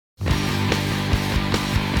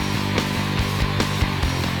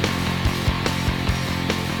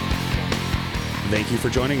Thank you for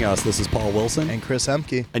joining us. This is Paul Wilson. And Chris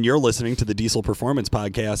Hemke. And you're listening to the Diesel Performance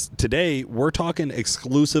Podcast. Today, we're talking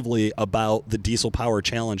exclusively about the Diesel Power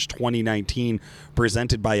Challenge 2019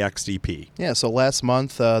 presented by XDP. Yeah, so last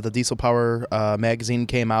month, the Diesel Power magazine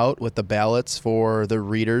came out with the ballots for the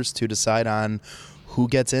readers to decide on who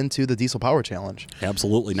gets into the Diesel Power Challenge.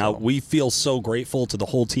 Absolutely. Now, we feel so grateful to the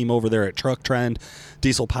whole team over there at Truck Trend,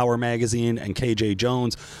 Diesel Power Magazine, and KJ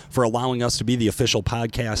Jones for allowing us to be the official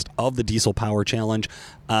podcast of the Diesel Power Challenge.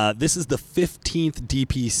 This is the 15th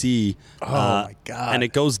DPC. Oh, my God. And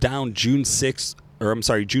it goes down June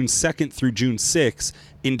 2nd through June 6th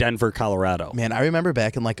in Denver, Colorado. Man, I remember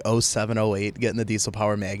back in like 07, 08, getting the Diesel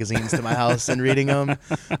Power magazines to my house and reading them.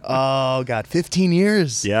 Oh, God, 15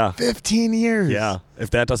 years. Yeah. 15 years. Yeah.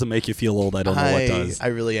 If that doesn't make you feel old, I don't know what does. I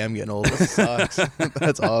really am getting old. This sucks.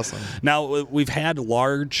 That's awesome. Now, we've had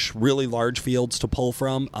really large fields to pull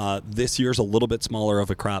from. This year's a little bit smaller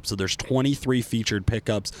of a crop, so there's 23 featured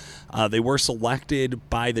pickups. They were selected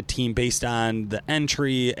by the team based on the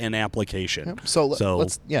entry and application. Yep. So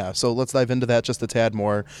let's dive into that just a tad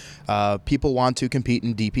more. People want to compete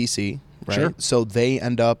in DPC. Right? Sure. So they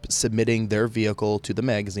end up submitting their vehicle to the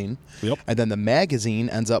magazine, Yep. And then the magazine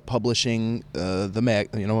ends up publishing an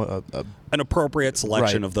appropriate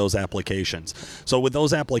selection of those applications. So with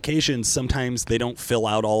those applications, sometimes they don't fill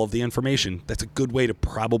out all of the information. That's a good way to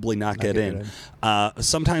probably not get in.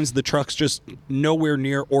 Sometimes the truck's just nowhere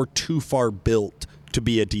near or too far built to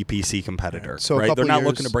be a DPC competitor, So right? They're not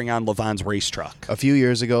looking to bring on Levon's race truck. A few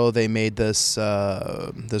years ago, they made this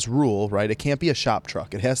this rule, right? It can't be a shop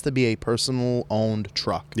truck. It has to be a personal-owned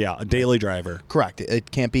truck. Yeah, a daily driver. Correct. It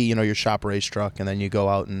can't be, your shop race truck, and then you go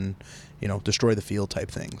out and destroy the field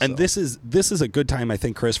type thing. And this is a good time, I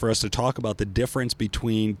think, Chris, for us to talk about the difference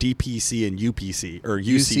between DPC and UPC or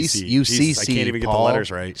UCC. UCC. I can't even Paul. get the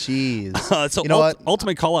letters right. Jeez. So you know what?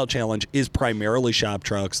 Ultimate Callout Challenge is primarily shop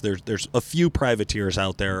trucks. There's a few privateers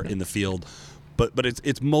out there in the field, but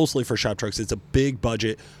it's mostly for shop trucks. It's a big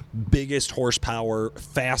budget, biggest horsepower,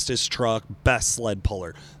 fastest truck, best sled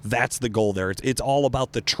puller. That's the goal there. It's all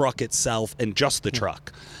about the truck itself and just the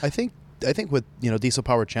truck. I think with Diesel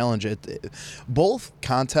Power Challenge, both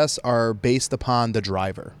contests are based upon the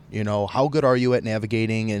driver. How good are you at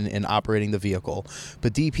navigating and operating the vehicle?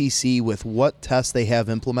 But DPC, with what tests they have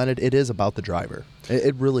implemented, it is about the driver.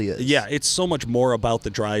 It really is. Yeah, it's so much more about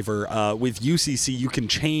the driver. With UCC, you can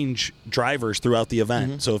change drivers throughout the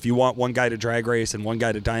event. Mm-hmm. So if you want one guy to drag race and one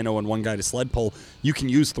guy to dyno and one guy to sled pull, you can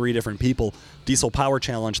use 3 different people. Diesel Power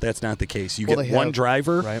Challenge, that's not the case. You get one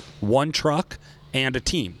driver, right, one truck, and a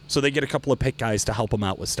team. So they get a couple of pit guys to help them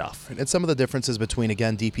out with stuff. And some of the differences between,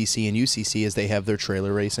 again, DPC and UCC is they have their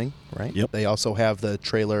trailer racing, right? Yep. They also have the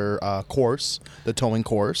trailer course, the towing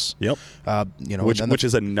course. Yep. Which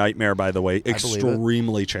is a nightmare, by the way.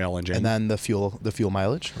 Extremely challenging. And then the fuel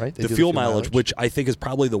mileage, right? The fuel mileage, which I think is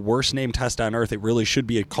probably the worst named test on earth. It really should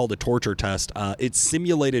be called a torture test. It's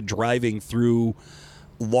simulated driving through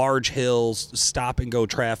large hills, stop and go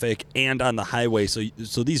traffic, and on the highway. So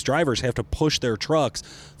these drivers have to push their trucks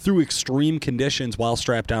through extreme conditions while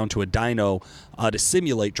strapped down to a dyno to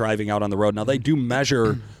simulate driving out on the road. Now, they do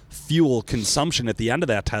measure fuel consumption at the end of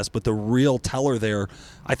that test, but the real teller there,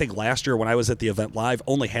 I think last year when I was at the event live,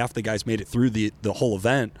 only half the guys made it through the whole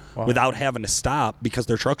event without having to stop because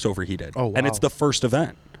their trucks overheated. Oh, wow. And it's the first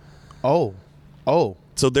event. Oh.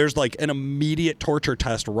 So there's like an immediate torture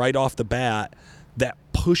test right off the bat that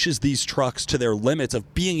pushes these trucks to their limits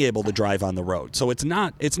of being able to drive on the road. So it's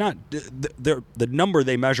not the number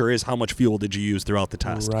they measure is how much fuel did you use throughout the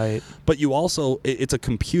test. Right. But you also, it's a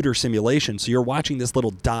computer simulation, so you're watching this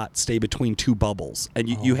little dot stay between 2 bubbles, and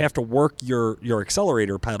you have to work your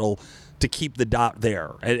accelerator pedal to keep the dot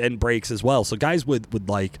there, and brakes as well. So guys with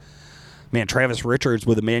like, man, Travis Richards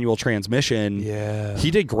with a manual transmission,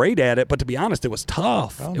 he did great at it, but to be honest, it was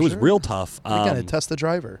tough. It was real tough. You got to test the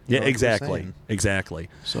driver. Yeah, exactly.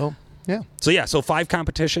 So 5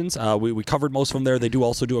 competitions. We covered most of them there. They do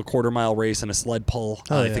also do a quarter-mile race and a sled pull.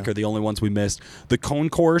 I think are the only ones we missed. The cone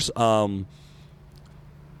course, man,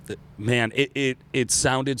 it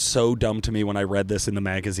sounded so dumb to me when I read this in the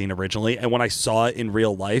magazine originally, and when I saw it in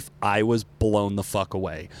real life, I was blown the fuck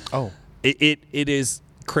away. Oh. It is,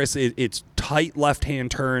 Chris, it's tight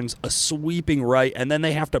left-hand turns, a sweeping right, and then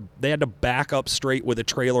they had to back up straight with a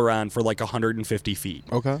trailer on for like 150 feet.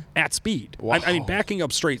 Okay. At speed. Wow. I mean, backing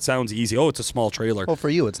up straight sounds easy. Oh, it's a small trailer. Well, for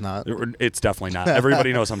you, it's not. It's definitely not.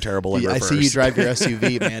 Everybody knows I'm terrible in reverse. I see you drive your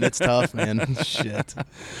SUV, man. It's tough, man. Shit.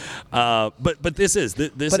 But this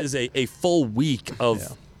is a full week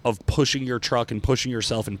of pushing your truck and pushing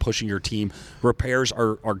yourself and pushing your team. Repairs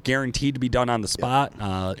are guaranteed to be done on the spot.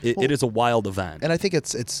 It is a wild event. And I think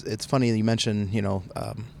it's funny you mentioned,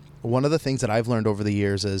 one of the things that I've learned over the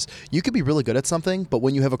years is you could be really good at something, but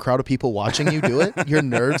when you have a crowd of people watching you do it, your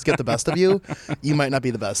nerves get the best of you. You might not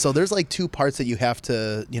be the best. So there's like two parts that you have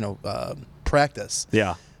to, practice.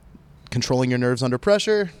 Yeah. Controlling your nerves under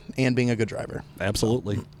pressure and being a good driver.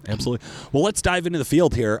 Absolutely. Well, let's dive into the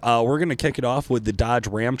field here. We're going to kick it off with the Dodge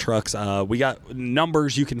Ram trucks. We got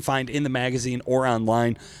numbers you can find in the magazine or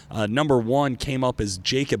online. Number 1 came up as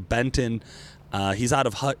Jacob Benton. He's out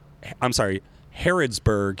of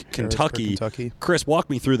Harrodsburg, Kentucky. Chris, walk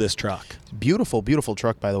me through this truck. Beautiful, beautiful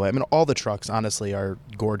truck, by the way. I mean, all the trucks, honestly, are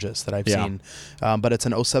gorgeous that I've seen. But it's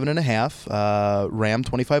an 07.5 Ram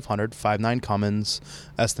 2500, 5.9 Cummins,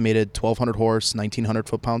 estimated 1,200 horse, 1,900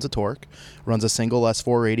 foot-pounds of torque. Runs a single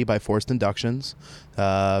S480 by forced inductions.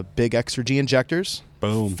 Big extra G injectors.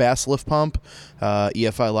 Boom. Fast lift pump.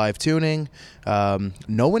 EFI live tuning.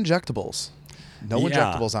 No injectables. No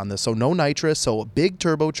injectables on this, so no nitrous, so a big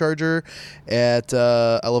turbocharger at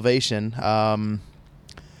elevation.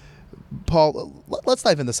 Paul, let's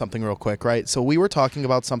dive into something real quick, right? So we were talking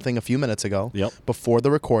about something a few minutes ago before the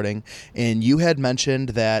recording, and you had mentioned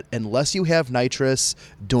that unless you have nitrous,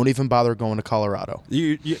 don't even bother going to Colorado.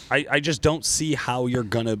 I just don't see how you're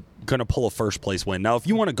gonna pull a first place win. Now, if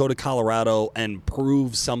you want to go to Colorado and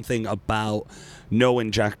prove something about no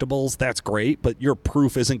injectables, that's great, but your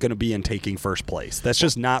proof isn't going to be in taking first place. That's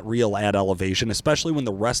just not real at elevation, especially when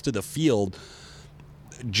the rest of the field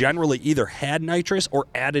generally either had nitrous or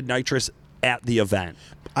added nitrous at the event.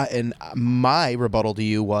 And my rebuttal to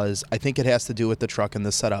you was, I think it has to do with the truck and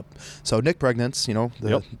the setup. So Nick Pregnance,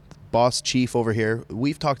 the boss chief over here,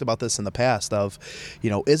 we've talked about this in the past of,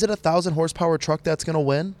 is it a 1,000 horsepower truck that's going to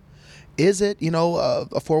win? Is it,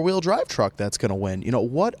 a four-wheel drive truck that's going to win?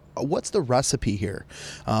 What's the recipe here?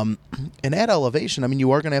 And at elevation, I mean,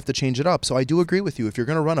 you are going to have to change it up. So I do agree with you. If you're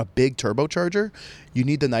going to run a big turbocharger, you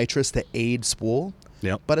need the nitrous to aid spool.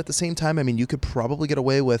 Yep. But at the same time, I mean, you could probably get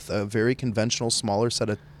away with a very conventional, smaller set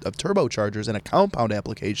of turbochargers in a compound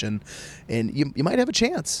application, and you might have a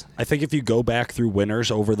chance. I think if you go back through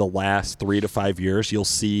winners over the last 3 to 5 years, you'll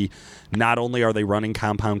see not only are they running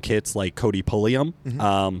compound kits like Cody Pulliam,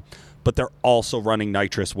 but they're also running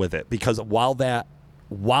nitrous with it, because while that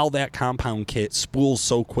compound kit spools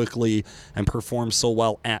so quickly and performs so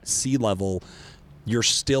well at sea level, you're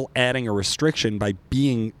still adding a restriction by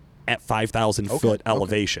being at 5,000 foot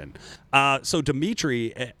elevation. So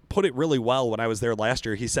Dimitri put it really well when I was there last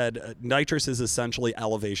year. He said nitrous is essentially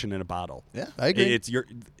elevation in a bottle. Yeah, I agree.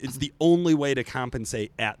 It's the only way to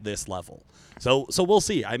compensate at this level. So we'll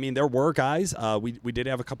see. I mean, there were guys. We did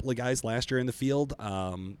have a couple of guys last year in the field,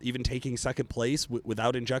 even taking second place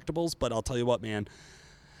without injectables. But I'll tell you what, man.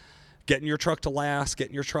 Getting your truck to last,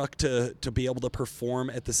 getting your truck to be able to perform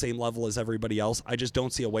at the same level as everybody else, I just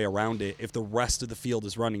don't see a way around it. If the rest of the field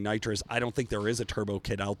is running nitrous, I don't think there is a turbo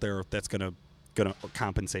kit out there that's gonna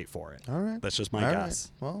compensate for it. All right, that's just my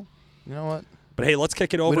guess. Right. Well, you know what? But hey, let's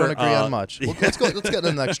kick it over. We don't agree on much. Let's go. Let's get to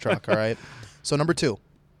the next truck. All right. So number 2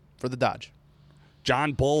 for the Dodge.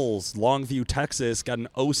 John Bowles, Longview, Texas, got an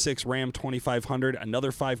 06 Ram 2500,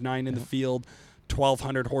 another 5.9 in the field.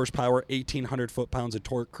 1,200 horsepower, 1,800 foot-pounds of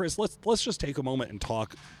torque. Chris, let's just take a moment and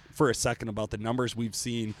talk for a second about the numbers we've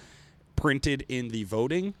seen printed in the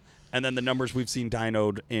voting and then the numbers we've seen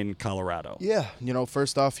dynoed in Colorado. Yeah,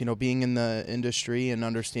 first off, being in the industry and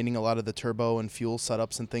understanding a lot of the turbo and fuel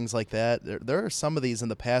setups and things like that, there are some of these in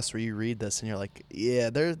the past where you read this and you're like, yeah,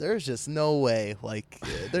 there's just no way.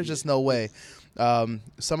 There's just no way.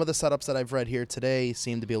 Some of the setups that I've read here today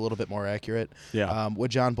seem to be a little bit more accurate. Yeah.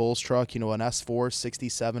 With John Bull's truck, an S4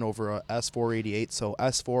 67 over a S4 88, so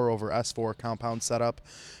S4 over S4 compound setup.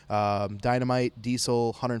 Dynamite,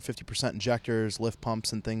 diesel, 150% injectors, lift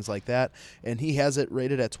pumps, and things like that. And he has it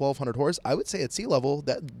rated at 1,200 horse. I would say at sea level,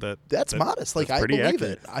 that's modest. That's I believe accurate.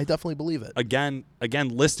 it. I definitely believe it. Again,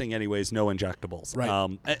 listing anyways, no injectables.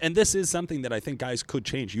 Right. And this is something that I think guys could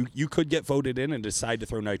change. You could get voted in and decide to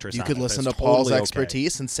throw nitrous on. You could listen to Paul's Paul's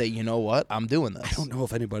expertise and say, you know what, I'm doing this. I don't know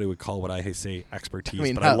if anybody would call what I say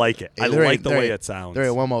expertise, but I like it. I there like the way it sounds. There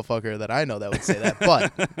ain't one motherfucker that I know that would say that,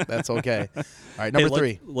 but that's okay. All right, number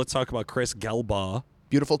 3. Let's talk about Chris Gelbaugh.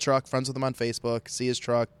 Beautiful truck. Friends with him on Facebook. See his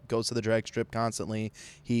truck. Goes to the drag strip constantly.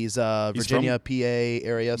 He's Virginia, PA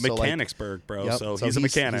area. Mechanicsburg, bro. Yep, so he's a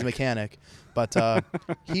mechanic. He's a mechanic. But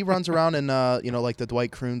he runs around in, like the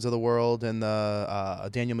Dwight Kroons of the world and the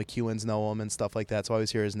Daniel McEwens know him and stuff like that. So I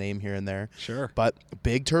always hear his name here and there. Sure. But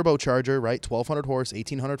big turbocharger, right? 1,200 horse,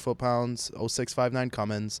 1,800 foot-pounds, 0659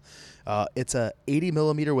 Cummins. It's a 80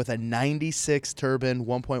 millimeter with a 96 turbine,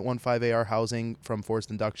 1.15 AR housing from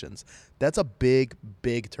Forced Inductions. That's a big,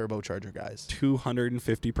 big turbocharger, guys.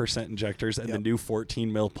 250% injectors and the new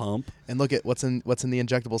 14 mil pump. And look at what's in the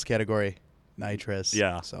injectables category. Nitrous.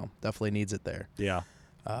 Yeah. So definitely needs it there. Yeah.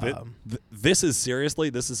 This is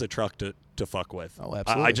a truck to fuck with. Oh,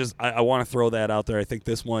 absolutely. I want to throw that out there. I think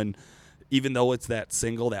this one, even though it's that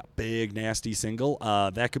big, nasty single,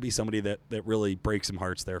 that could be somebody that really breaks some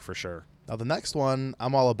hearts there for sure. Now, the next one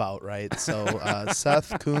I'm all about, right? So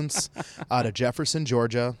Seth Kuntz out of Jefferson,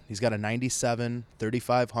 Georgia. He's got a 97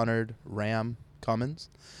 3500 Ram Cummins,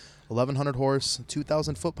 1,100 horse,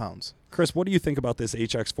 2,000 foot-pounds. Chris, what do you think about this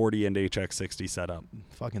HX40 and HX60 setup?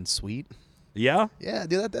 Fucking sweet. Yeah? Yeah,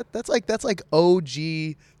 dude, that's like OG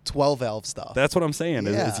 12-valve stuff. That's what I'm saying.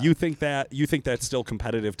 Yeah. Is you think that's still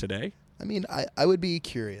competitive today? I mean, I would be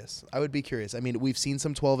curious. I mean, we've seen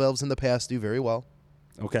some 12-valves in the past do very well.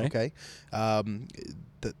 Okay.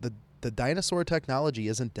 The dinosaur technology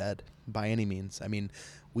isn't dead by any means. I mean,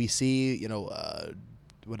 we see,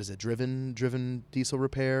 what is it? Driven diesel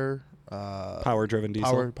repair. Power driven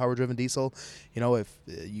diesel. Power driven diesel. If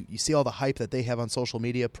you see all the hype that they have on social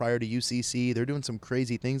media prior to UCC, they're doing some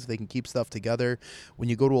crazy things. They can keep stuff together. When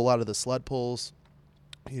you go to a lot of the sled pulls,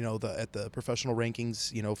 at the professional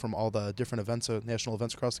rankings, from all the different events, national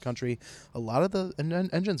events across the country, a lot of the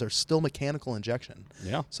engines are still mechanical injection.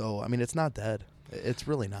 Yeah. So, I mean, it's not dead. It's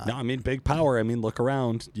really not. No, I mean, big power. I mean, look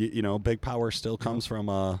around. Big power still comes from,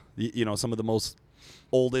 some of the most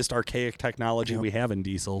oldest archaic technology we have in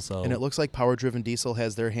diesel. So, and it looks like Power Driven Diesel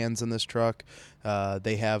has their hands in this truck.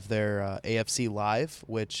 They have their AFC Live,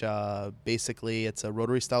 which basically it's a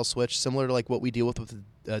rotary style switch similar to like what we deal with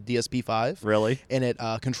DSP-5. Really? And it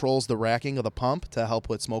controls the racking of the pump to help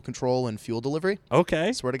with smoke control and fuel delivery.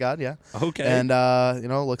 Okay. Swear to God, yeah. Okay. And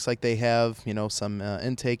looks like they have some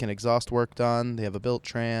intake and exhaust work done. They have a built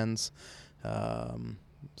trans.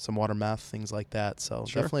 Some water meth, things like that. So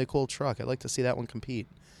sure. Definitely a cool truck. I'd like to see that one compete.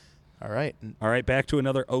 All right, back to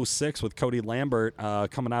another 06 with Cody Lambert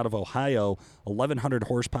coming out of Ohio. 1,100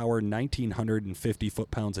 horsepower, 1,950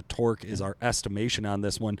 foot-pounds of torque is our estimation on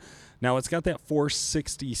this one. Now, it's got that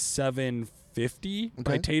 46750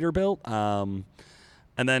 by Taterbilt,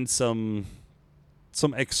 and then some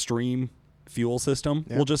extreme fuel system.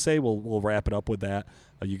 Yeah. We'll just say we'll wrap it up with that.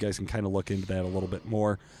 You guys can kind of look into that a little bit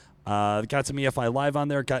more. Got some EFI Live on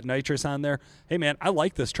there, got nitrous on there. Hey, man, I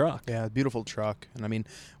like this truck. Yeah, beautiful truck. And, I mean,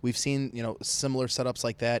 we've seen, similar setups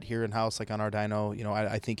like that here in-house, like on our dyno.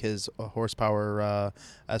 I think his horsepower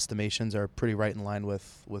estimations are pretty right in line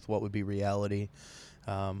with what would be reality.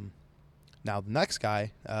 Now, the next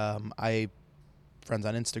guy, friends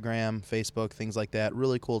on Instagram, Facebook, things like that.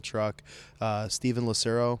 Really cool truck. Steven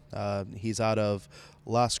Lucero. He's out of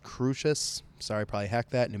Las Cruces. Sorry, probably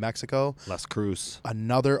hacked that. New Mexico. Las Cruz.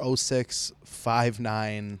 Another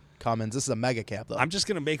 0659 Cummins. This is a mega cab, though. I'm just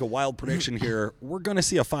going to make a wild prediction here. We're going to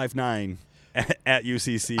see a 5.9 at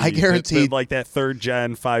UCC. I guarantee, like that third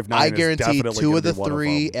gen 5.9. I guarantee two of the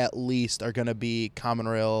three of at least are going to be Common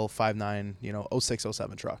Rail 5.9, 06,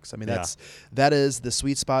 07 trucks. I mean, that is the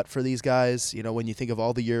sweet spot for these guys. When you think of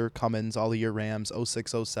all the year Cummins, all the year Rams,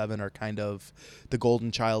 06, 07 are kind of the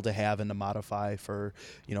golden child to have and to modify for,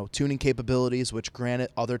 tuning capabilities, which granted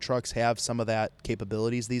other trucks have some of that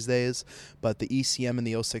capabilities these days, but the ECM and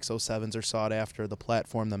the 06, 07s are sought after. The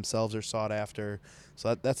platform themselves are sought after.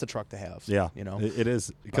 So that's a truck to have. Yeah, it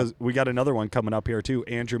is, because we got another one coming up here too.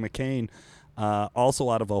 Andrew McCain, also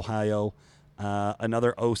out of Ohio,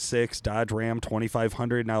 another 06 Dodge Ram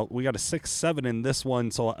 2500. Now we got a 6.7 in this one,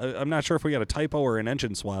 so I'm not sure if we got a typo or an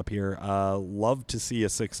engine swap here. Love to see a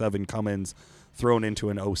 6.7 Cummins thrown into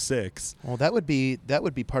an 06. Well, that would be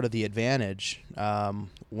part of the advantage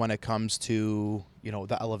when it comes to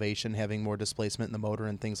the elevation, having more displacement in the motor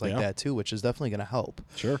and things like that too, which is definitely going to help.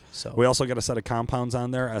 Sure. So we also got a set of compounds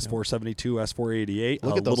on there: S472, S488.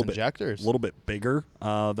 Look at those injectors. A little bit bigger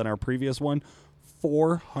than our previous one.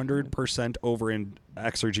 400% over in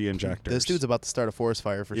Exergy injectors. This dude's about to start a forest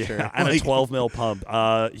fire for sure. And a 12 mil pump.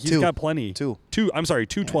 He's got plenty. Two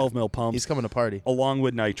 12 mil pumps. He's coming to party along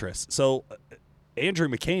with nitrous. So Andrew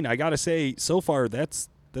McCain, I gotta say, so far that's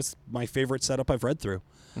my favorite setup I've read through.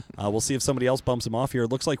 We'll see if somebody else bumps him off here. It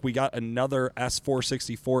looks like we got another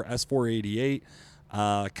S464,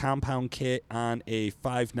 S488 compound kit on a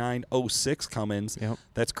 5906 Cummins. Yep.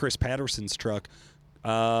 That's Chris Patterson's truck.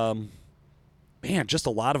 Man, just a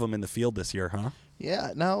lot of them in the field this year, huh?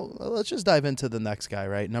 Yeah, now let's just dive into the next guy,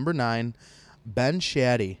 right? Number 9, Ben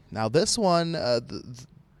Shaddy. Now this one,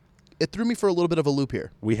 it threw me for a little bit of a loop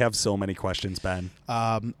here. We have so many questions, Ben.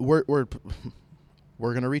 We're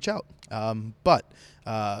gonna reach out, but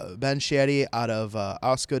Ben Shaddy out of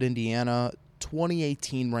Osgood, Indiana.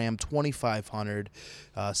 2018 Ram 2500,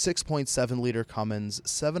 6.7 liter Cummins,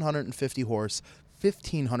 750 horse,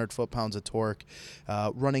 1,500 foot-pounds of torque,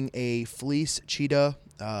 running a Fleece Cheetah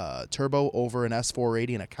turbo over an S480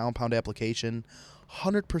 in a compound application,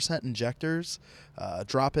 100% injectors,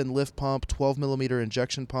 drop-in lift pump, 12-millimeter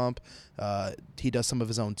injection pump. He does some of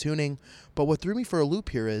his own tuning. But what threw me for a loop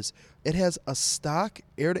here is it has a stock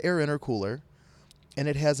air-to-air intercooler, and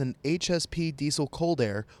it has an HSP diesel cold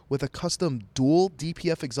air with a custom dual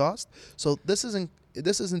DPF exhaust. So this is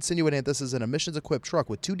insinuating that this is an emissions-equipped truck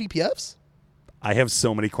with 2 DPFs? I have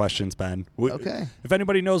so many questions, Ben. Okay. If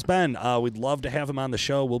anybody knows Ben, we'd love to have him on the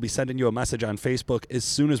show. We'll be sending you a message on Facebook as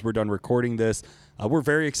soon as we're done recording this. We're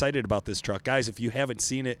very excited about this truck. Guys, if you haven't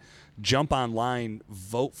seen it, jump online,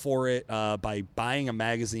 vote for it by buying a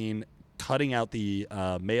magazine, cutting out the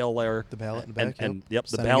mailer. The ballot in the back. And the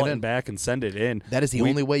Sending ballot it in back and send it in. That is the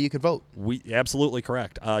only way you could vote. Absolutely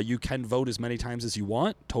correct. You can vote as many times as you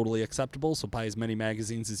want. Totally acceptable. So buy as many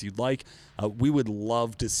magazines as you'd like. We would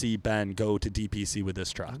love to see Ben go to DPC with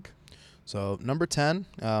this truck. So number 10,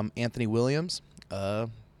 Anthony Williams.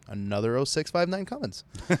 Another 0659 Cummins.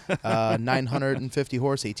 950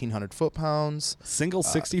 horse, 1,800 foot-pounds. Single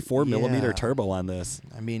 64 millimeter turbo on this.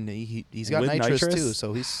 I mean, he's got With nitrous nitrous? too,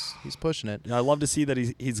 so he's pushing it. I love to see that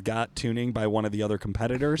he's got tuning by one of the other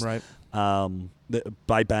competitors. Right.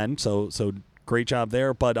 By Ben. So great job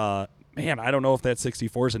there. But, man, I don't know if that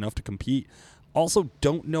 64 is enough to compete. Also,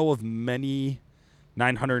 don't know of many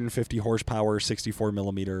 950 horsepower, 64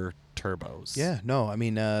 millimeter turbos. Yeah, no, I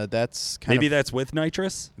mean, that's kind Maybe of... that's with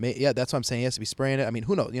nitrous? Yeah, that's what I'm saying. He has to be spraying it. I mean,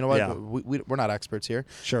 who knows? You know what? Yeah. We're not experts here.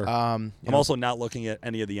 Sure. I'm also not looking at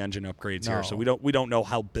any of the engine upgrades here, so we don't know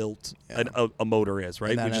how built a motor is,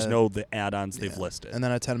 right? We just know the add-ons they've listed. And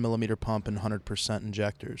then a 10-millimeter pump and 100%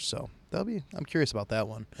 injectors. So I'm curious about that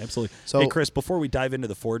one. Absolutely. So, hey, Chris, before we dive into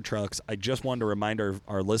the Ford trucks, I just wanted to remind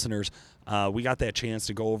our listeners, we got that chance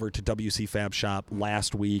to go over to WC Fab Shop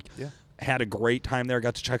last week. Yeah. Had a great time there.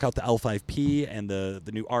 Got to check out the L5P and the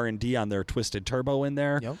new R&D on their twisted turbo in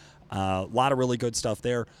there. Yep. A lot of really good stuff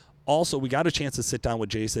there. Also, we got a chance to sit down with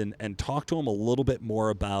Jason and talk to him a little bit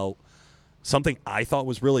more about something I thought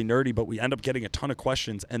was really nerdy, but we end up getting a ton of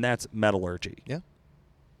questions, and that's metallurgy. Yeah.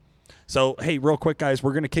 So, hey, real quick, guys,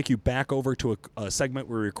 we're going to kick you back over to a segment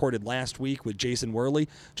we recorded last week with Jason Worley,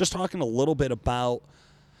 just talking a little bit about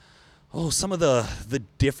some of the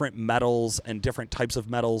different metals and different types of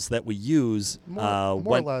metals that we use more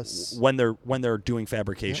or less when they're doing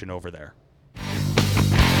fabrication over there.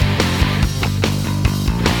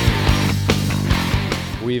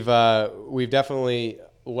 We've definitely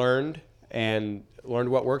learned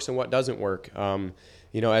what works and what doesn't work.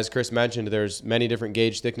 As Chris mentioned, there's many different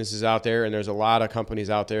gauge thicknesses out there, and there's a lot of companies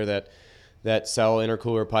out there that sell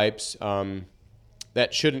intercooler pipes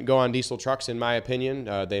that shouldn't go on diesel trucks, in my opinion.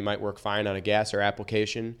 They might work fine on a gas or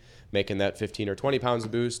application, making that 15 or 20 pounds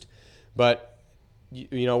of boost. But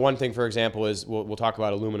one thing, for example, is we'll talk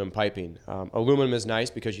about aluminum piping. Aluminum is nice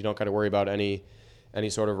because you don't got to worry about any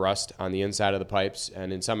sort of rust on the inside of the pipes.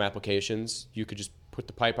 And in some applications, you could just put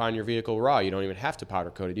the pipe on your vehicle raw. You don't even have to powder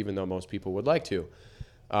coat it, even though most people would like to.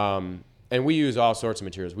 And we use all sorts of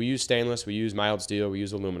materials. We use stainless, we use mild steel, we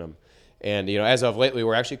use aluminum. And, as of lately,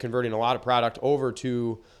 we're actually converting a lot of product over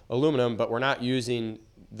to aluminum, but we're not using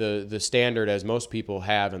the standard as most people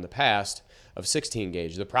have in the past of 16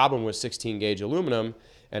 gauge. The problem with 16 gauge aluminum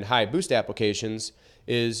and high boost applications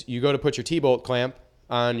is you go to put your T-bolt clamp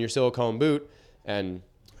on your silicone boot, and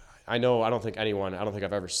I don't think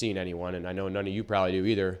I've ever seen anyone, and I know none of you probably do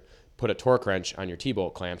either, put a torque wrench on your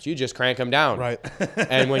T-bolt clamps. You just crank them down. Right.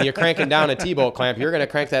 And when you're cranking down a T-bolt clamp, you're going to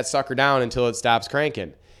crank that sucker down until it stops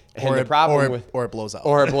cranking. And or the problem or it blows out.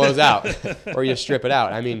 Or it blows out. Or you strip it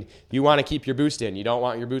out. I mean, you want to keep your boost in. You don't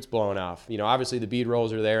want your boots blowing off. Obviously the bead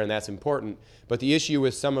rolls are there, and that's important. But the issue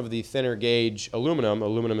with some of the thinner gauge aluminum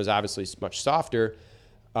is obviously much softer.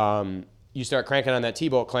 You start cranking on that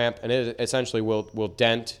T-bolt clamp, and it essentially will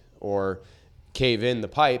dent or cave in the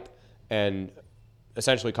pipe and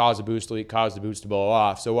essentially cause a boost leak, cause the boost to blow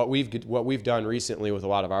off. So what we've done recently with a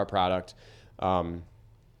lot of our product,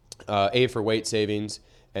 A, for weight savings,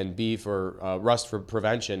 and B, for rust for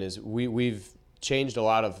prevention, is we've changed a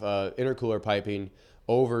lot of intercooler piping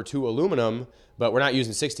over to aluminum, but we're not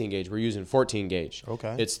using 16 gauge. We're using 14 gauge.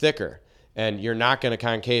 Okay. It's thicker, and you're not going to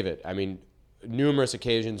concave it. I mean, numerous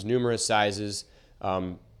occasions, numerous sizes,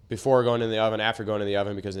 before going in the oven, after going in the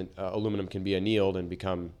oven, because aluminum can be annealed and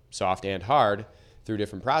become soft and hard through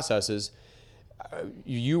different processes.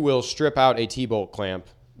 You will strip out a T-bolt clamp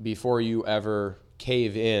before you ever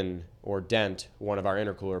cave in or dent one of our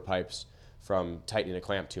intercooler pipes from tightening a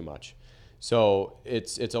clamp too much. So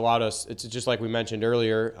it's allowed us, it's just like we mentioned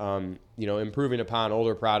earlier, improving upon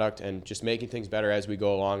older product and just making things better as we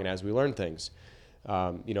go along and as we learn things.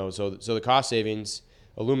 So the cost savings,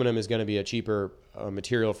 aluminum is going to be a cheaper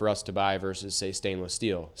material for us to buy versus, say, stainless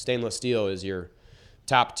steel. Stainless steel is your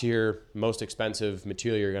top tier, most expensive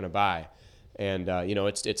material you're going to buy. And,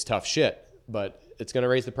 it's tough shit, but it's going to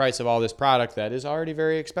raise the price of all this product that is already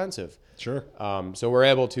very expensive. Sure. So we're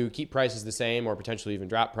able to keep prices the same or potentially even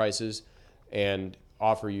drop prices and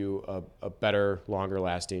offer you a better, longer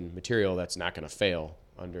lasting material that's not going to fail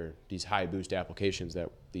under these high boost applications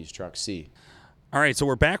that these trucks see. All right, so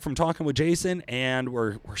we're back from talking with Jason, and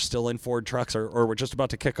we're still in Ford Trucks, or we're just about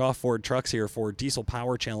to kick off Ford Trucks here for Diesel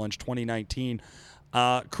Power Challenge 2019.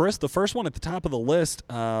 Chris, the first one at the top of the list,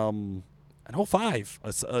 an 05, a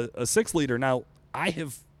 6-liter. Now, I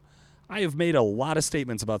have made a lot of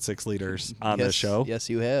statements about 6 liters on this show. Yes,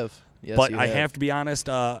 you have. But I have to be honest,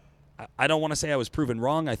 I don't want to say I was proven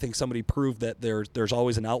wrong. I think somebody proved that there's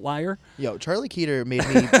always an outlier. Yo, Charlie Keeter made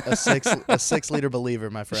me a 6-liter believer,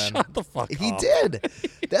 my friend. Shut the fuck He up. did.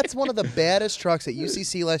 That's one of the baddest trucks at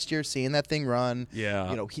UCC last year. Seeing that thing run.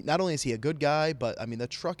 Yeah. Not only is he a good guy, but I mean the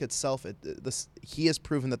truck itself. He has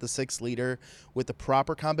proven that the 6-liter with the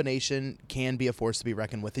proper combination can be a force to be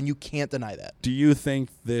reckoned with, and you can't deny that. Do you think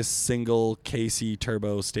this single KC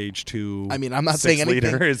Turbo Stage 2? I mean, I'm not saying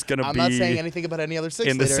anything. Is going to be. I'm not saying anything about any other 6-liter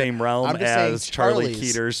in the same realm as Charlie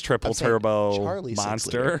Keeter's triple turbo Charlie's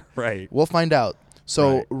monster, right? We'll find out.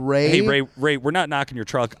 So right. Ray, Ray, we're not knocking your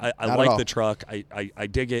truck. I Not at like all. the truck. I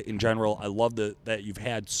dig it in general. I love that you've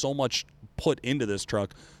had so much put into this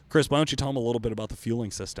truck. Chris, why don't you tell them a little bit about the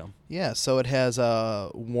fueling system? Yeah, so it has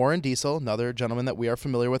Warren Diesel, another gentleman that we are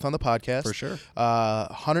familiar with on the podcast. For sure.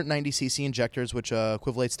 190cc injectors, which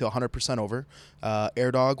equivalates to 100% over.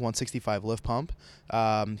 AirDog 165 lift pump.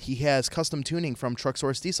 He has custom tuning from Truck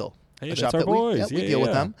Source Diesel. Hey, a that's shop our that boys. we deal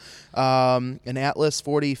with them. An Atlas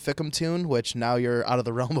 40 Ficum tune, which now you're out of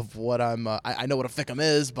the realm of what I'm. I know what a Ficum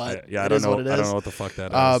is, but I it don't is know. what it is. I don't know what the fuck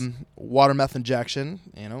that is. Water meth injection,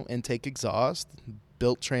 intake exhaust,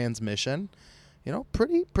 built transmission.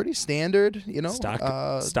 Pretty standard.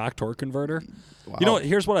 Stock torque converter. Wow.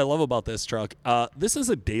 Here's what I love about this truck. This is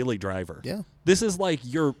a daily driver. Yeah. This is like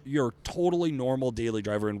your totally normal daily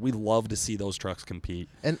driver, and we love to see those trucks compete.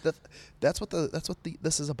 And that's what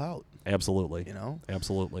this is about. Absolutely.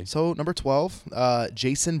 Absolutely. So number 12,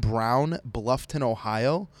 Jason Brown, Bluffton,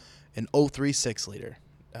 Ohio, an 03 6-liter.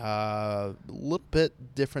 A little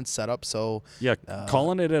bit different setup. So yeah,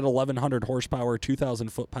 calling it at 1,100 horsepower, 2,000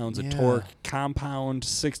 foot-pounds of torque, compound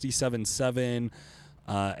 67.7,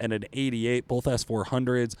 and an 88, both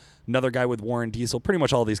S400s. Another guy with Warren Diesel. Pretty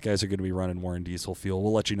much all these guys are going to be running Warren Diesel fuel.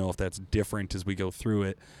 We'll let you know if that's different as we go through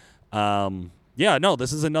it.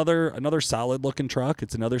 This is another solid-looking truck.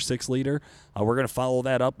 It's another 6-liter. We're going to follow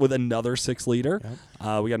that up with another 6-liter.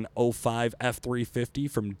 Yep. We got an 05 F350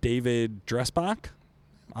 from David Dressbach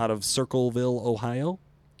out of Circleville, Ohio.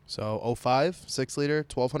 So 05 6-liter,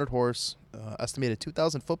 1,200 horse, estimated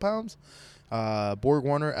 2,000 foot-pounds. Borg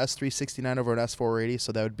Warner S369 over an S480,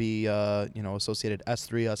 so that would be associated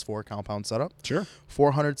S3 S4 compound setup. Sure.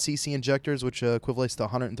 400cc injectors, which equivalates to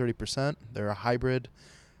 130%. They're a hybrid.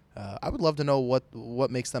 I would love to know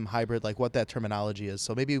what makes them hybrid, like what that terminology is.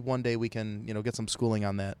 So maybe one day we can get some schooling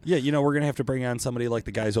on that. Yeah, we're going to have to bring on somebody like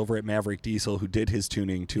the guys over at Maverick Diesel who did his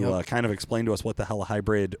tuning to kind of explain to us what the hell a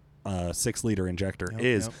hybrid 6-liter injector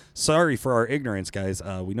is. Yep. Sorry for our ignorance, guys.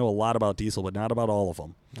 We know a lot about diesel, but not about all of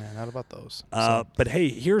them. Yeah, not about those. But hey,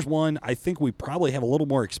 here's one I think we probably have a little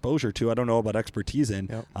more exposure to. I don't know about expertise in,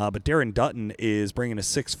 but Darren Dutton is bringing a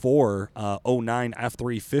 6.4 09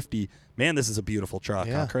 F350. Man, this is a beautiful truck,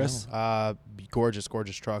 huh, Chris? Gorgeous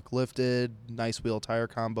truck. Lifted, nice wheel tire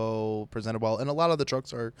combo, presented well. And a lot of the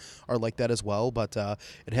trucks are like that as well. But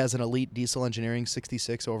it has an Elite Diesel Engineering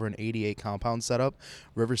 66 over an 88 compound setup.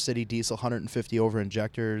 River City Diesel 150 over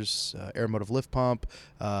injectors, air motive lift pump,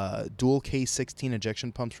 dual K16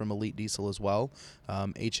 injection pumps from Elite Diesel as well.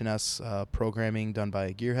 H&S programming done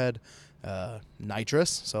by Gearhead.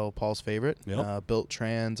 Nitrous, so Paul's favorite. Yep. Built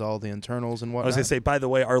trans, all the internals and whatnot. I was going to say, by the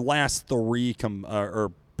way, our last 3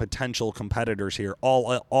 or potential competitors here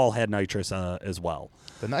all had nitrous as well.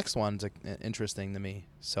 The next one's interesting to me.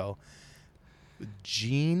 So,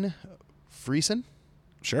 Gene Friesen,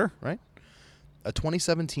 sure, right? A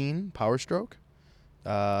 2017 Power Stroke,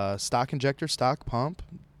 stock injector, stock pump,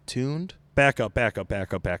 tuned, Back up.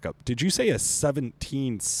 Did you say a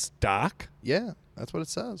 17 stock? Yeah, that's what it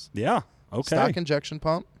says. Yeah. Okay. Stock injection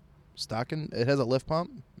pump. It has a lift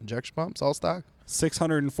pump, injection pump. It's all stock.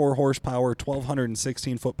 604 horsepower,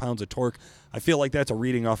 1,216 foot-pounds of torque. I feel like that's a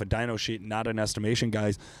reading off a dyno sheet, not an estimation,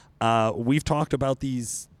 guys. We've talked about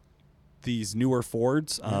these newer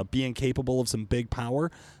Fords being capable of some big power.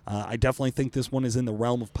 I definitely think this one is in the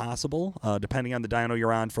realm of possible, depending on the dyno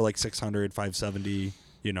you're on for like 600, 570.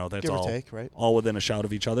 You know, that's Give or all, take, right? all within a shout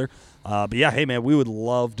of each other. But yeah, hey, man, we would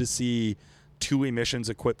love to see 2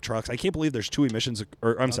 emissions-equipped trucks. I can't believe there's 2 emissions.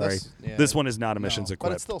 This one is not emissions-equipped.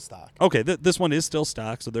 But it's still stock. Okay, this one is still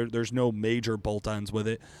stock, so there's no major bolt-ons with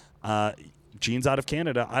it. Gene's out of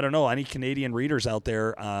Canada. I don't know. Any Canadian readers out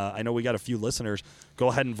there? I know we got a few listeners. Go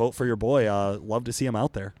ahead and vote for your boy. Love to see him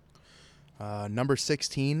out there. Number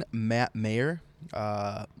 16, Matt Mayer.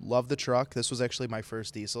 Love the truck. This was actually my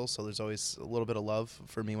first diesel, so there's always a little bit of love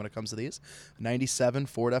for me when it comes to these. 97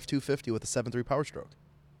 Ford F-250 with a 7.3 Power Stroke.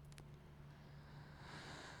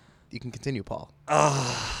 You can continue, Paul.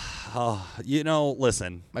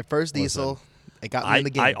 Listen. My first diesel. It got me in the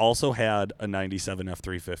game. I also had a 97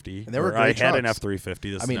 F350. And they were great I had an trucks. F350.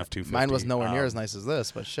 This is an F250. Mine was nowhere near as nice as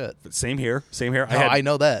this, but shit. Same here. No, I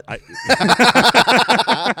know that.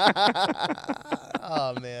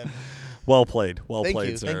 Oh, man. Well played, Thank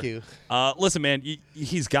you, sir. Thank you. Listen, man,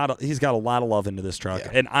 he's got a lot of love into this truck,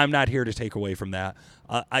 Yeah. and I'm not here to take away from that.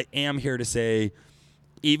 I am here to say,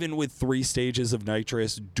 even with 3 stages of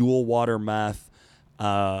nitrous, dual water meth,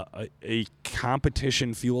 a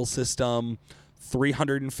competition fuel system,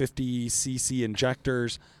 350 cc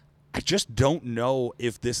injectors, I just don't know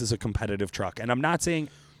if this is a competitive truck. And I'm not saying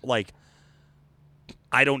like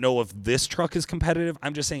I don't know if this truck is competitive.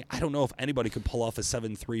 I'm just saying I don't know if anybody could pull off a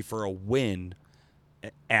 7.3 for a win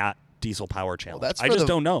at Diesel Power Challenge. Well, I just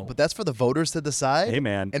don't know. But that's for the voters to decide. Hey,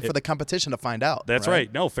 man. And for the competition to find out. That's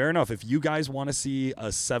right. No, fair enough. If you guys want to see a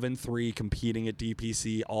 7.3 competing at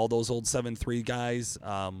DPC, all those old 7.3 guys,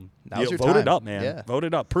 Now's your vote it time. up, man. Yeah. Vote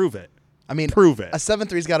it up. Prove it. I mean, prove it. A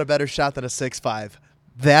 7.3's got a better shot than a 6.5.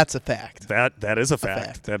 That's a fact. That is a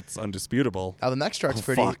fact. That's undisputable. Now the next truck's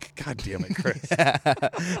pretty. Fuck. God damn it, Chris.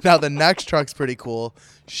 Now the next truck's pretty cool.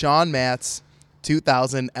 Sean Matz,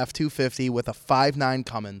 2000 F250 with a 5.9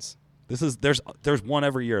 Cummins. There's one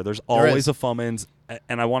every year. There's always a Fummins,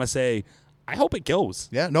 and I want to say, I hope it goes.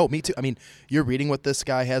 Yeah, no, me too. I mean, you're reading what this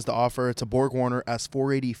guy has to offer. It's a Borg Warner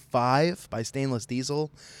S485 by Stainless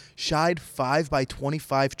Diesel, Scheid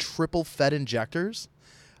 5x25 triple fed injectors,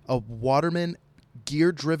 a Waterman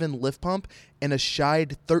gear-driven lift pump, and a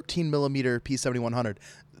Scheid 13mm P7100.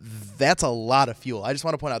 That's a lot of fuel. I just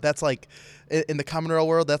want to point out that's like in the common rail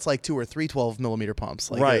world, that's like 2 or 3 12mm pumps.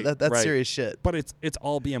 Like right, that's right. serious shit. But it's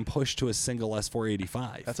all being pushed to a single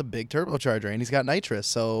S485. That's a big turbocharger, and he's got nitrous.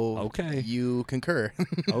 So okay, you concur.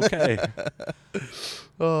 Okay.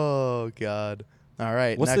 Oh God. All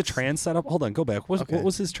right. What's next. the trans setup? Hold on, go back. What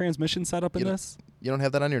was his transmission setup in this? You don't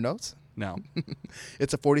have that on your notes? No.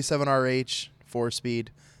 It's a 47RH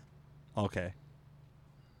 4-speed. Okay.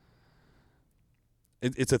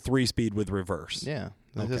 It's a 3-speed with reverse. Yeah.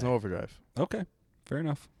 There's no overdrive. Okay. Fair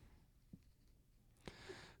enough.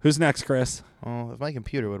 Who's next, Chris? Oh, if my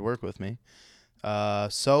computer would work with me.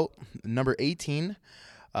 So, number 18,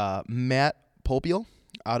 Matt Popiel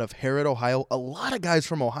out of Harrod, Ohio. A lot of guys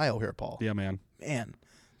from Ohio here, Paul. Yeah, man. Man,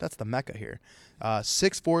 that's the mecca here.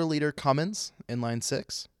 6.4-liter Cummins, inline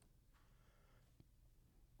 6.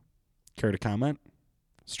 Care to comment?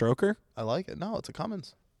 Stroker? I like it. No, it's a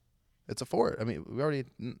Cummins. It's a Ford. I mean, we already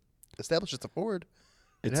established it's a Ford.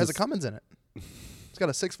 It has a Cummins in it. It's got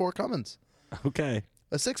a 6.4 Cummins. Okay.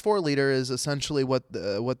 A 6.4 liter is essentially what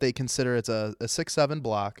they consider it's a 6.7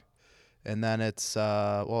 block, and then it's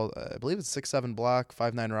I believe it's 6.7 block,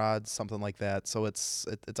 5.9 rods, something like that. So it's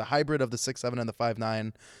a hybrid of the 6.7 and the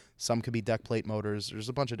 5.9. Some could be deck plate motors. There's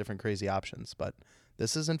a bunch of different crazy options, but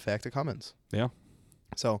this is in fact a Cummins. Yeah.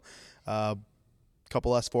 So,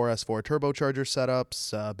 couple S4 turbocharger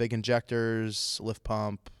setups, big injectors, lift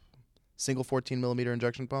pump, single 14mm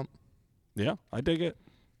injection pump. Yeah, I dig it.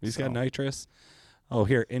 He's got nitrous. Oh,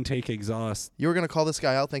 here, intake exhaust. You were going to call this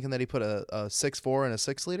guy out thinking that he put a 6.4 and a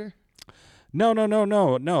 6-liter?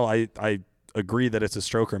 No. I agree that it's a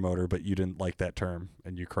stroker motor, but you didn't like that term,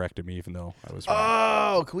 and you corrected me even though I was wrong.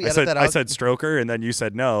 Oh, can we edit that out? I said stroker, and then you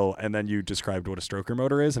said no, and then you described what a stroker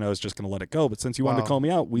motor is, and I was just going to let it go. But since you wanted to call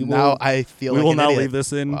me out, we will now leave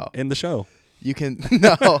this in the show. You can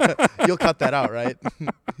no, you'll cut that out, right?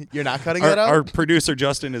 You're not cutting that out. Our producer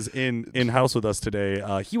Justin is in house with us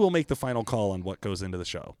today. He will make the final call on what goes into the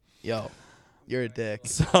show. Yo, You're a dick.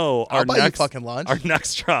 So I'll buy you fucking lunch. Our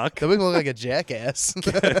next truck, That make me look like a jackass.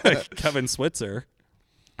 Kevin Switzer.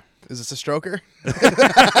 Is this a stroker?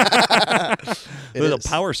 It is a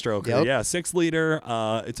Power Stroker. Yep. Yeah, 6 liter.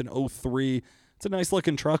 It's an 03. It's a nice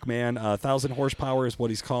looking truck, man. 1,000 horsepower is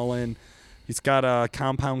what he's calling. He's got a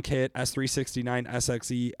compound kit, S369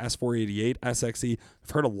 SXE, S488 SXE. I've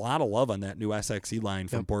heard a lot of love on that new SXE line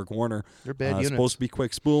from Borg Warner. They're bad units. Supposed to be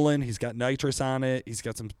quick spooling. He's got nitrous on it. He's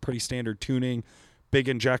got some pretty standard tuning. Big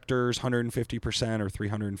injectors, 150% or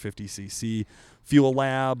 350 cc. Fuel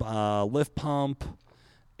Lab, lift pump,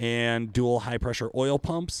 and dual high pressure oil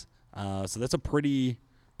pumps. So that's a pretty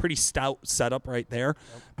stout setup right there.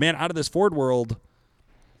 Man, out of this Ford world,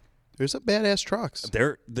 There's some badass trucks.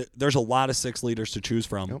 there's a lot of 6 liters to choose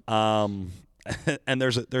from. And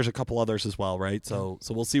there's a couple others as well, right? So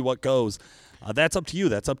we'll see what goes. That's up to you.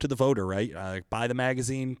 That's up to the voter, right? Buy the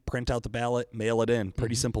magazine, print out the ballot, mail it in.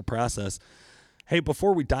 Pretty simple process. Hey,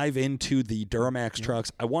 before we dive into the Duramax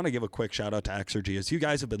trucks, I want to give a quick shout out to Exergy. As you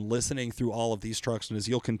guys have been listening through all of these trucks, and as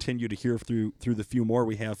you'll continue to hear through the few more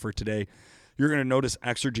we have for today, you're going to notice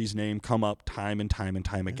Exergy's name come up time and time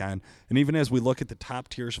again. And even as we look at the top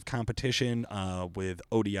tiers of competition with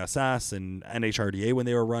ODSS and NHRDA when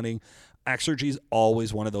they were running, Exergy's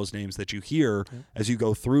always one of those names that you hear as you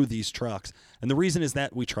go through these trucks. And the reason is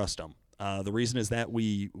that we trust them. The reason is that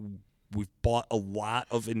we've bought a lot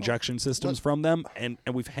of injection systems from them, and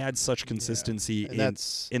we've had such consistency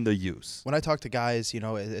in the use. When I talk to guys,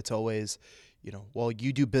 it's always, well,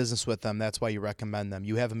 you do business with them, that's why you recommend them.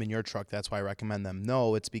 You have them in your truck, that's why I recommend them.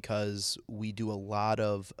 No, it's because we do a lot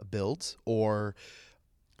of builds, or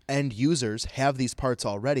end users have these parts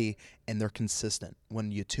already, and they're consistent.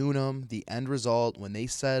 When you tune them, the end result, when they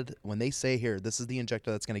say, here, this is the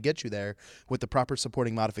injector that's going to get you there, with the proper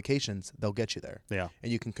supporting modifications, they'll get you there. Yeah.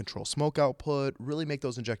 And you can control smoke output, really make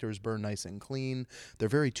those injectors burn nice and clean. They're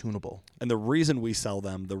very tunable. And the reason we sell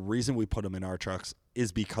them, the reason we put them in our trucks,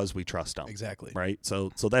 is because we trust them. Exactly. Right?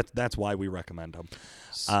 So that's why we recommend them.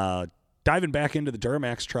 Diving back into the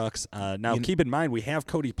Duramax trucks, now keep in mind, we have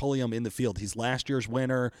Cody Pulliam in the field. He's last year's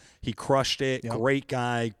winner. He crushed it. Yep. Great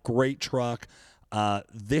guy, great truck.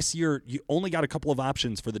 This year, you only got a couple of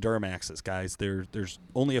options for the Duramaxes, guys. There's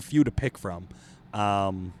only a few to pick from.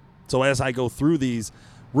 So as I go through these,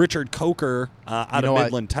 Richard Coker out of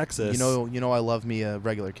Midland, Texas. You know I love me a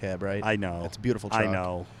regular cab, right? I know. It's a beautiful truck. I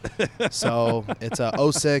know. So it's a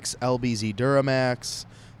 06 LBZ Duramax.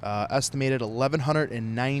 Estimated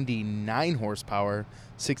 1,199 horsepower,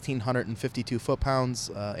 1,652 foot-pounds.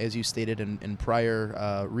 As you stated in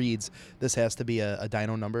prior reads, this has to be a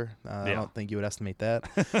dyno number. I don't think you would estimate that.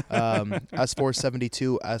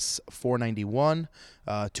 S472, S491,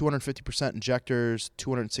 250% injectors,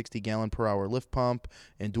 260-gallon per hour lift pump,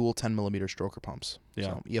 and dual 10-millimeter stroker pumps. Yeah.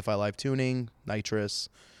 So EFI Live tuning, nitrous.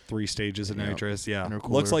 3 stages of nitrous,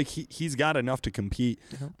 Looks like he's got enough to compete.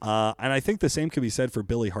 And I think the same could be said for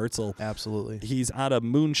Billy Hartzell. Absolutely. He's out of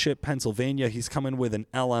Moonship, Pennsylvania. He's coming with an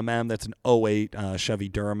LMM. That's an 08 Chevy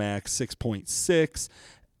Duramax 6.6.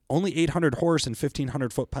 Only 800 horse and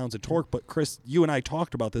 1,500 foot-pounds of torque. But, Chris, you and I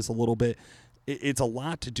talked about this a little bit. It's a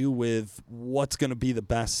lot to do with what's going to be the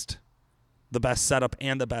best setup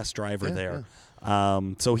and the best driver there.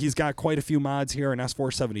 So he's got quite a few mods here, an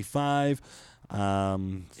S475.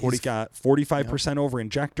 He's got 45% over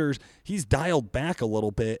injectors. He's dialed back a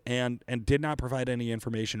little bit and did not provide any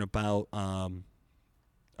information about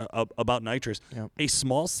nitrous. Yep. A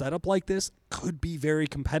small setup like this could be very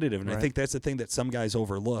competitive, and I think that's the thing that some guys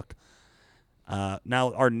overlook.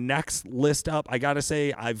 Now, our next list up, I got to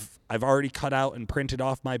say, I've already cut out and printed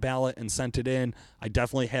off my ballot and sent it in. I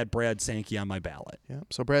definitely had Brad Sankey on my ballot. Yeah.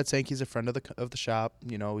 So Brad Sankey's a friend of the shop.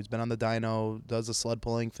 He's been on the dyno, does the sled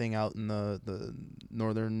pulling thing out in the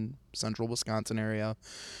northern central Wisconsin area.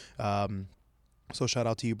 So shout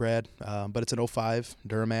out to you, Brad. But it's an 05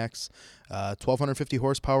 Duramax, 1,250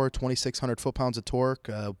 horsepower, 2,600 foot-pounds of torque.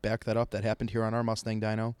 Back that up. That happened here on our Mustang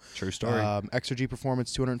dyno. True story. Exergy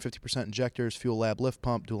Performance, 250% injectors, Fuel Lab lift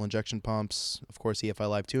pump, dual injection pumps, of course, EFI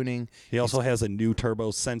Live tuning. He also has a new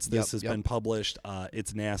turbo since this has been published.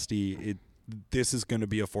 It's nasty. This is going to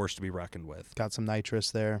be a force to be reckoned with. Got some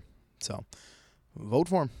nitrous there. So vote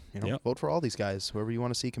for him. Vote for all these guys, whoever you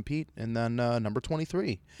want to see compete. And then number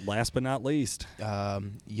 23. Last but not least.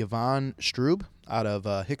 Yvonne Strube out of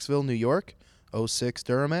Hicksville, New York, 06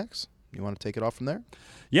 Duramax. You want to take it off from there?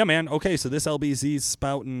 Yeah, man. Okay, so this LBZ's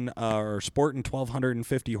sporting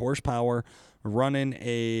 1,250 horsepower, running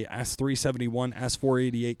a S371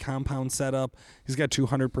 S488 compound setup. He's got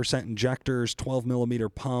 200% injectors, 12-millimeter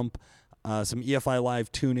pump, some EFI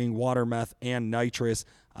Live tuning, water meth, and nitrous.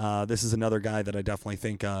 This is another guy that I definitely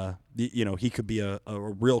think, he could be a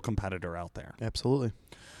real competitor out there. Absolutely.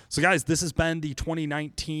 So, guys, this has been the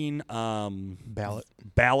 2019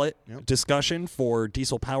 ballot discussion for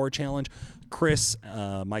Diesel Power Challenge. Chris,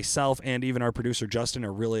 myself, and even our producer Justin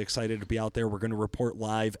are really excited to be out there. We're going to report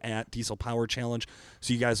live at Diesel Power Challenge,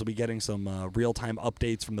 so you guys will be getting some real-time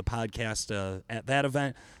updates from the podcast at that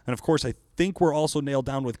event. And, of course, I think we're also nailed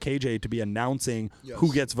down with KJ to be announcing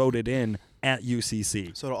who gets voted in at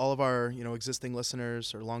UCC. So to all of our existing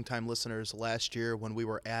listeners or longtime listeners, last year when we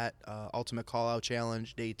were at Ultimate Callout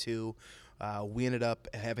Challenge Day 2, we ended up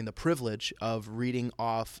having the privilege of reading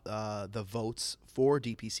off the votes for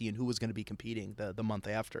DPC and who was going to be competing the month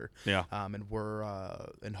after. Yeah. And we're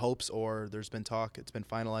in hopes, or there's been talk, it's been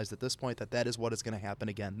finalized at this point, that is what is going to happen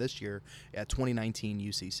again this year at 2019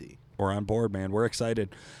 UCC. We're on board, man. We're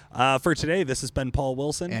excited. For today, this has been Paul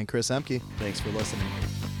Wilson. And Chris Emke. Thanks for listening.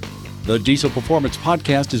 The Diesel Performance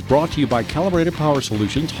Podcast is brought to you by Calibrated Power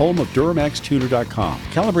Solutions, home of DuramaxTuner.com.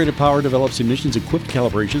 Calibrated Power develops emissions-equipped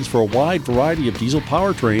calibrations for a wide variety of diesel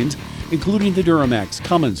powertrains, including the Duramax,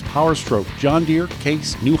 Cummins, PowerStroke, John Deere,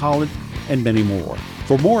 Case, New Holland, and many more.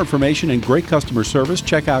 For more information and great customer service,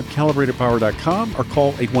 check out calibratedpower.com or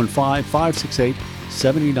call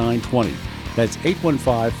 815-568-7920. That's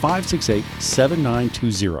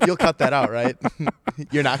 815-568-7920. You'll cut that out, right?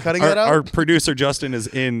 You're not cutting that out? Our producer Justin is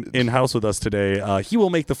in-house with us today. He will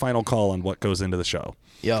make the final call on what goes into the show.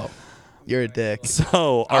 Yo, you're a dick.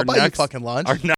 So I'll buy you fucking lunch.